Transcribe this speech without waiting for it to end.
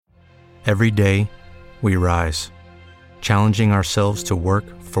Every day, we rise, challenging ourselves to work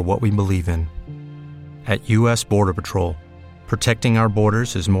for what we believe in. At U.S. Border Patrol, protecting our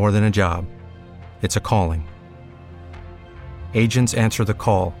borders is more than a job. It's a calling. Agents answer the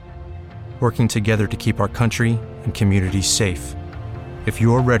call, working together to keep our country and communities safe. If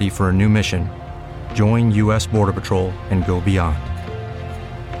you're ready for a new mission, join U.S. Border Patrol and go beyond.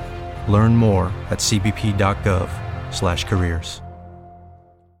 Learn more at cbp.gov/careers.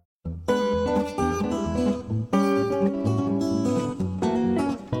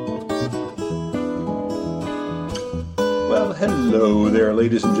 Well, hello there,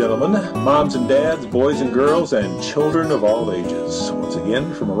 ladies and gentlemen, moms and dads, boys and girls, and children of all ages. Once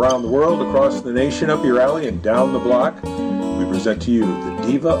again, from around the world, across the nation, up your alley, and down the block, we present to you the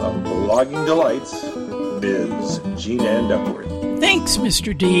diva of blogging delights, Ms. Jean Ann Duckworth. Thanks,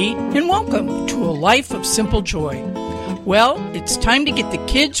 Mr. D, and welcome to A Life of Simple Joy. Well, it's time to get the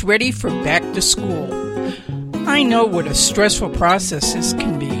kids ready for back to school. I know what a stressful process this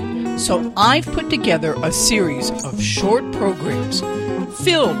can be, so I've put together a series of short programs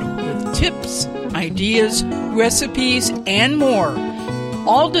filled with tips, ideas, recipes, and more,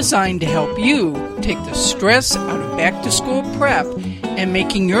 all designed to help you take the stress out of back-to-school prep and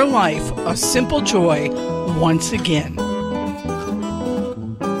making your life a simple joy once again.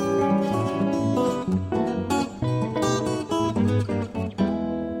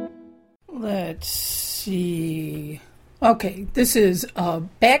 Let's see. Okay, this is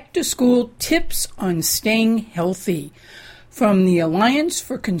back-to-school tips on staying healthy from the Alliance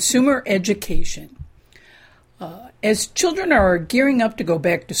for Consumer Education. As children are gearing up to go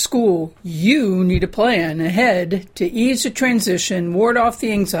back to school, you need a plan ahead to ease the transition, ward off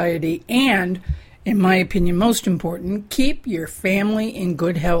the anxiety, and, in my opinion, most important, keep your family in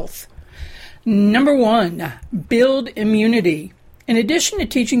good health. Number 1, build immunity. In addition to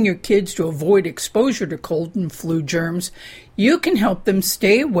teaching your kids to avoid exposure to cold and flu germs, you can help them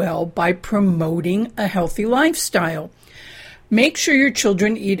stay well by promoting a healthy lifestyle. Make sure your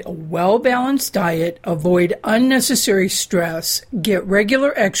children eat a well-balanced diet, avoid unnecessary stress, get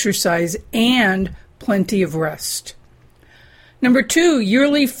regular exercise, and plenty of rest. Number 2,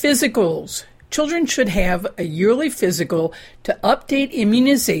 yearly physicals. Children should have a yearly physical to update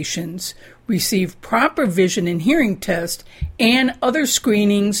immunizations, receive proper vision and hearing tests, and other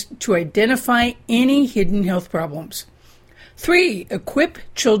screenings to identify any hidden health problems. 3, equip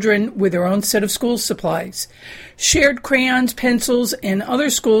children with their own set of school supplies. Shared crayons, pencils, and other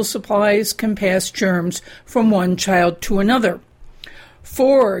school supplies can pass germs from one child to another.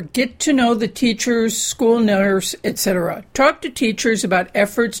 4, get to know the teachers, school nurse, etc. Talk to teachers about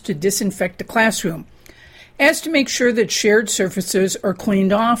efforts to disinfect the classroom. Ask to make sure that shared surfaces are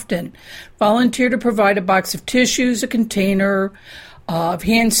cleaned often. Volunteer to provide a box of tissues, a container of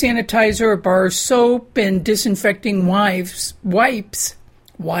hand sanitizer, a bar of soap, and disinfecting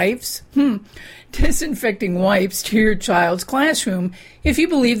disinfecting wipes to your child's classroom if you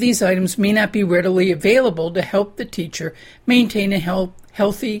believe these items may not be readily available to help the teacher maintain a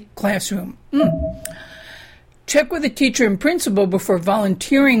healthy classroom. Check with the teacher and principal before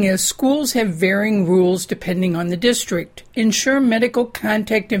volunteering, as schools have varying rules depending on the district. Ensure medical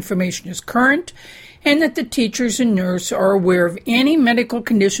contact information is current and that the teachers and nurse are aware of any medical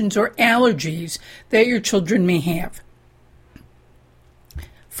conditions or allergies that your children may have.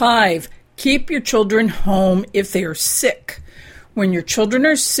 5, keep your children home if they are sick. When your children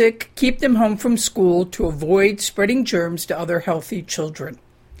are sick, keep them home from school to avoid spreading germs to other healthy children.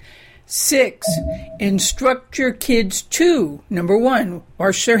 6, instruct your kids to, number 1,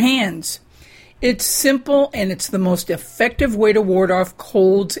 wash their hands. It's simple and it's the most effective way to ward off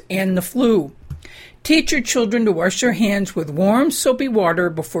colds and the flu. Teach your children to wash their hands with warm, soapy water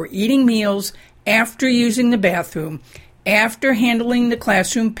before eating meals, after using the bathroom, after handling the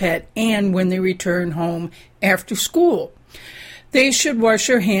classroom pet, and when they return home after school. They should wash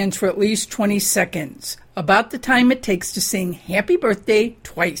their hands for at least 20 seconds, about the time it takes to sing Happy Birthday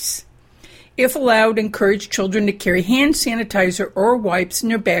twice. If allowed, encourage children to carry hand sanitizer or wipes in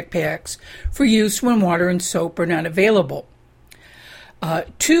their backpacks for use when water and soap are not available.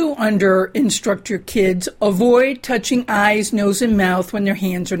 2, under instruct your kids, avoid touching eyes, nose, and mouth when their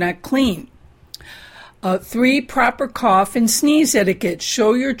hands are not clean. 3, proper cough and sneeze etiquette.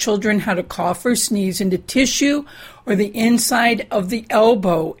 Show your children how to cough or sneeze into tissue or the inside of the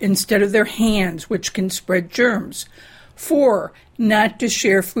elbow instead of their hands, which can spread germs. 4, not to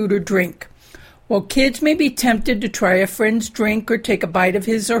share food or drink. While kids may be tempted to try a friend's drink or take a bite of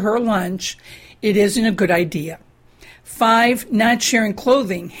his or her lunch, it isn't a good idea. 5, not sharing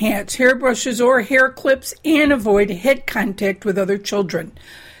clothing, hats, hairbrushes, or hair clips, and avoid head contact with other children.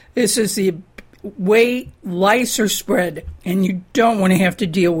 This is the way lice are spread, and you don't want to have to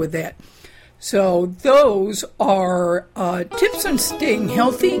deal with that. So those are tips on staying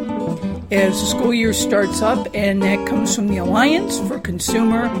healthy as the school year starts up, and that comes from the Alliance for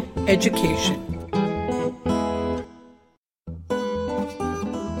Consumer Education.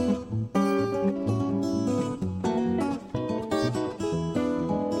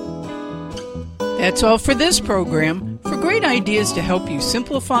 That's all for this program. For great ideas to help you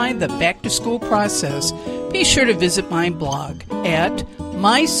simplify the back-to-school process, be sure to visit my blog at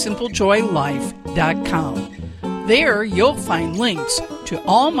mysimplejoylife.com. There you'll find links to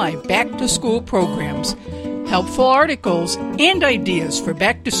all my back-to-school programs, helpful articles, and ideas for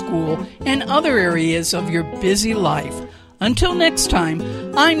back-to-school and other areas of your busy life. Until next time,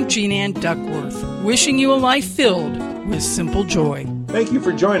 I'm Jean Ann Duckworth, wishing you a life filled with simple joy. Thank you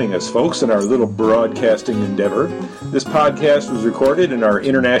for joining us, folks, in our little broadcasting endeavor. This podcast was recorded in our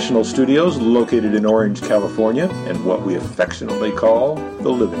international studios located in Orange, California, and what we affectionately call the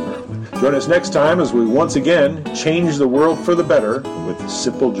living room. Join us next time as we once again change the world for the better with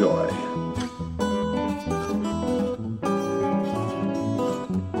simple joy.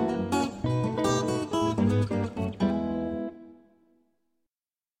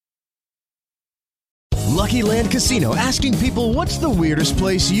 Lucky Land Casino, asking people, what's the weirdest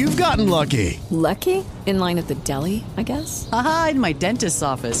place you've gotten lucky? Lucky? In line at the deli, I guess? Aha, in my dentist's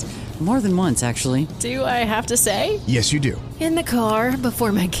office. More than once, actually. Do I have to say? Yes, you do. In the car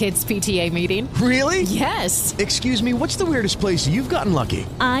before my kids' PTA meeting. Really? Yes. Excuse me, what's the weirdest place you've gotten lucky?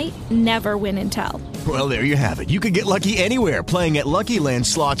 I never win and tell. Well, there you have it. You can get lucky anywhere, playing at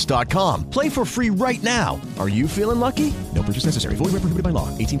LuckyLandSlots.com. Play for free right now. Are you feeling lucky? No purchase necessary. Void where prohibited by law.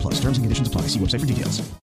 18+. Terms and conditions apply. See website for details.